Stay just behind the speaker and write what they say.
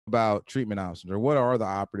about treatment options, or what are the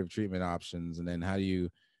operative treatment options? And then how do you,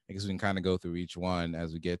 I guess we can kind of go through each one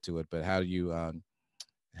as we get to it, but how do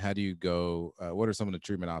you go, what are some of the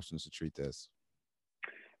treatment options to treat this?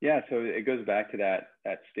 Yeah, so it goes back to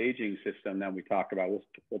that staging system that we talk about.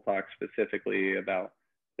 We'll talk specifically about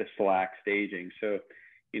the SLAC staging. So,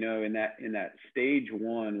 in that stage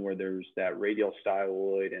one where there's that radial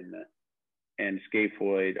styloid and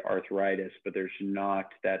scaphoid arthritis, but there's not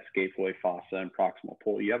that scaphoid fossa and proximal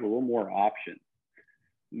pull, you have a little more options.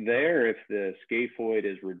 There, if the scaphoid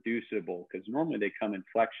is reducible, because normally they come in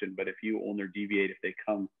flexion, but if you ulnar deviate, if they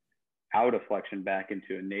come out of flexion back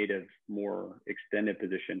into a native, more extended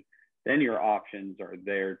position, then your options are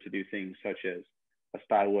there to do things such as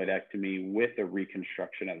a styloidectomy with a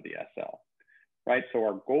reconstruction of the SL, right? So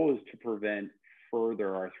our goal is to prevent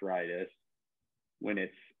further arthritis when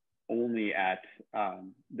it's only at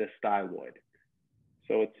the styloid.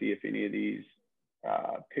 So let's see if any of these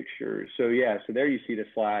pictures. So yeah, so there you see the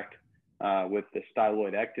SLAC with the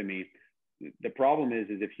styloidectomy. The problem is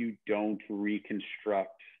if you don't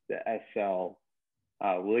reconstruct the SL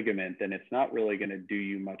ligament, then it's not really going to do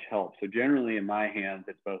you much help. So generally in my hands,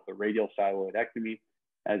 it's both the radial styloidectomy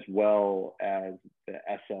as well as the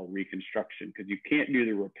SL reconstruction, because you can't do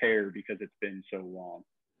the repair because it's been so long.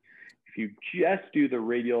 If you just do the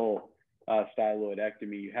radial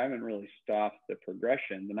styloidectomy, you haven't really stopped the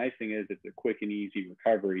progression. The nice thing is it's a quick and easy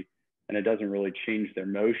recovery, and it doesn't really change their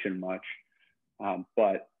motion much.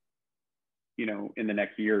 But in the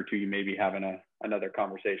next year or two, you may be having another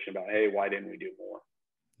conversation about, hey, why didn't we do more?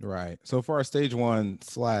 Right. So for our stage one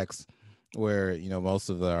SLACs, where most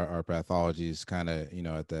of our pathology is kind of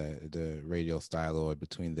at the radial styloid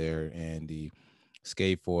between there and the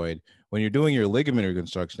scaphoid. When you're doing your ligament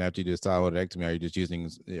reconstruction after you do a styloidectomy, are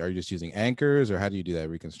you just using anchors, or how do you do that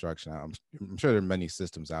reconstruction? I'm sure there are many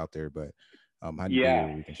systems out there, but how do you do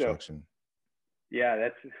your reconstruction?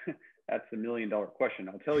 That's the $1 million question.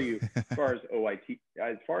 I'll tell you, as far as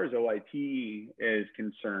OIT is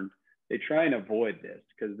concerned, they try and avoid this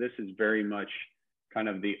because this is very much kind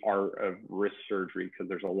of the art of wrist surgery, because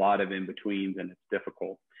there's a lot of in-betweens and it's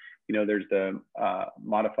difficult. There's the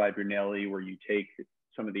modified Brunelli, where you take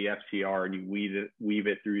some of the FCR and you weave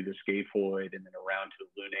it through the scaphoid and then around to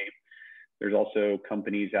the lunate. There's also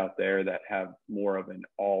companies out there that have more of an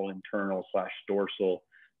all internal / dorsal,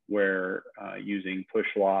 where using push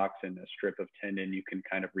locks and a strip of tendon, you can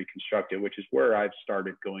kind of reconstruct it, which is where I've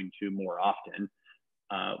started going to more often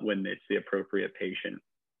when it's the appropriate patient.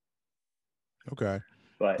 Okay.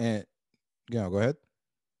 But go ahead.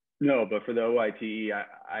 No, but for the OITE,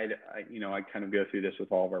 I kind of go through this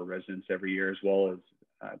with all of our residents every year, as well as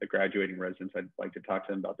the graduating residents. I'd like to talk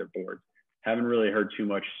to them about their boards. Haven't really heard too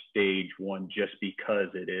much stage one, just because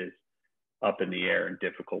it is up in the air and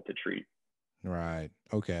difficult to treat. Right.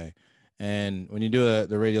 Okay. And when you do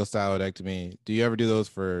the radial styloidectomy, do you ever do those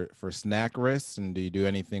for SNAC wrists, and do you do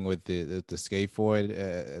anything with the scaphoid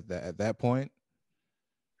at that point?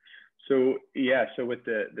 So yeah, so with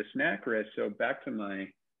the SNAC wrist, so back to my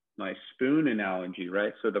spoon analogy,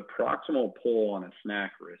 right? So the proximal pull on a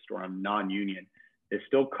SNAC wrist or on non-union is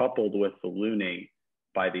still coupled with the lunate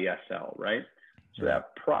by the SL, right? So that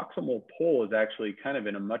proximal pull is actually kind of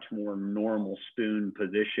in a much more normal spoon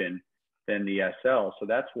position than the SL. So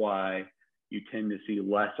that's why you tend to see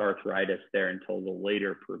less arthritis there until the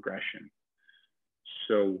later progression.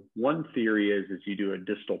 So one theory is you do a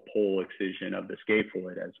distal pull excision of the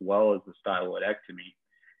scaphoid as well as the styloidectomy.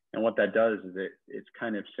 And what that does is it's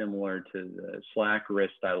kind of similar to the SLAC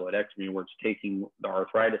wrist styloidectomy, where it's taking the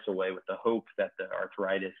arthritis away with the hope that the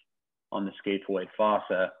arthritis on the scaphoid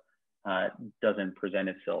fossa doesn't present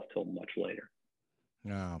itself till much later.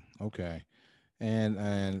 Oh, okay.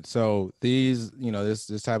 And so these,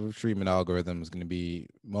 this type of treatment algorithm is going to be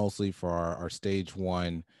mostly for our stage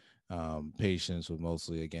one patients with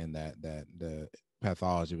mostly, again, that the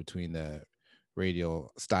pathology between the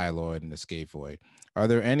radial styloid and the scaphoid. Are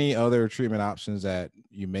there any other treatment options that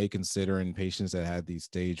you may consider in patients that have these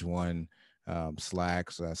stage one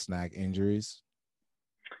SLACs, SNAC injuries?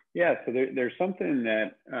 Yeah, so there's something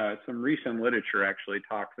that some recent literature actually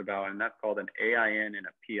talks about, and that's called an AIN and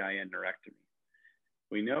a PIN neurectomy.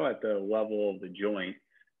 We know at the level of the joint,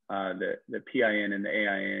 the PIN and the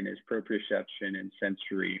AIN is proprioception and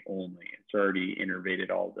sensory only. It's already innervated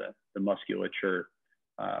all the musculature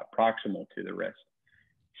proximal to the wrist.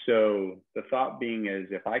 So the thought being is,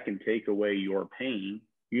 if I can take away your pain,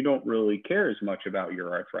 you don't really care as much about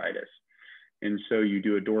your arthritis. And so you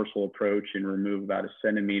do a dorsal approach and remove about 1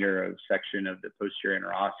 centimeter of section of the posterior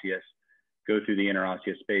interosseous, go through the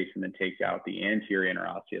interosseous space, and then take out the anterior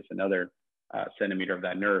interosseous, another centimeter of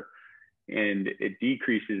that nerve. and it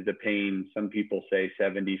decreases the pain. Some people say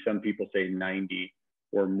 70, some people say 90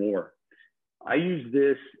 or more. I use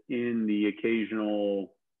this in the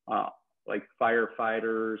occasional, like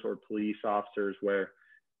firefighters or police officers where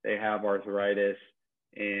they have arthritis,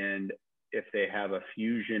 and if they have a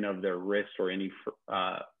fusion of their wrists or any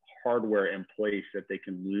hardware in place, that they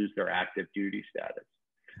can lose their active duty status.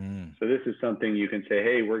 So this is something you can say,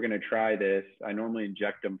 hey, we're going to try this. I normally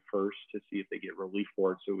inject them first to see if they get relief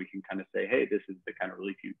for it, so we can kind of say, hey, this is the kind of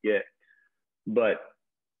relief you get. But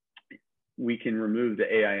we can remove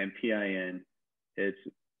the AIN, PIN. It's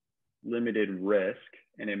limited risk,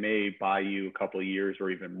 and it may buy you a couple of years or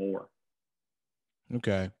even more.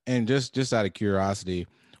 Okay. And just out of curiosity,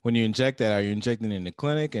 when you inject that, are you injecting it in the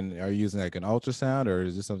clinic, and are you using like an ultrasound, or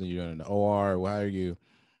is this something you're doing in the OR?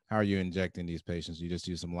 How are you injecting these patients? You just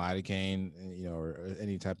use some lidocaine, or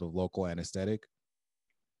any type of local anesthetic?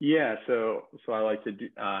 Yeah, so I like to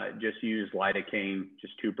just use lidocaine,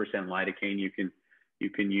 just 2% lidocaine. You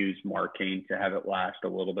can use Marcaine to have it last a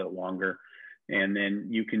little bit longer. And then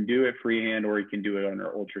you can do it freehand, or you can do it under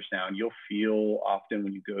ultrasound. You'll feel often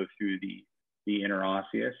when you go through the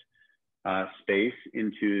interosseous space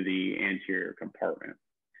into the anterior compartment.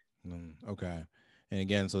 Okay. And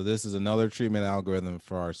again, so this is another treatment algorithm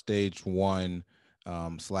for our stage 1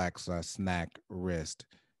 SLAC/SNAC wrist.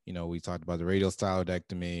 We talked about the radial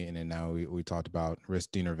styloidectomy, and then now we talked about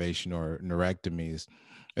wrist denervation or neurectomies.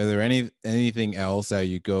 Are there anything else that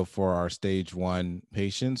you go for our stage 1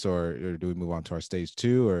 patients, or do we move on to our stage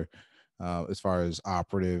 2, or as far as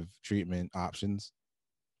operative treatment options?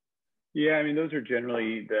 Yeah, I mean, those are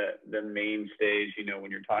generally the main stage.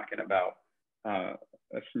 When you're talking about a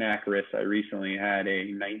SNAC wrist, I recently had a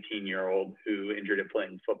 19-year-old who injured it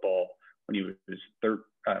playing football when he was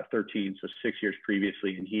 13, so 6 years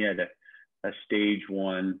previously, and he had a stage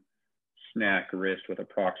 1 SNAC wrist with a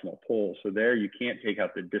proximal pull. So there you can't take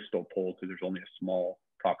out the distal pull because there's only a small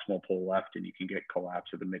proximal pull left, and you can get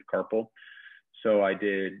collapse of the midcarpal. So I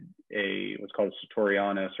did what's called a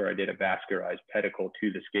Sartorianus, or I did a vascularized pedicle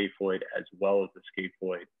to the scaphoid as well as the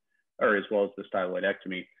scaphoid, or as well as the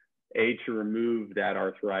styloidectomy. A, to remove that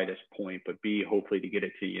arthritis point, but B, hopefully to get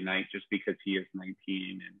it to unite, just because he is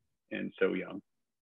 19 and so young.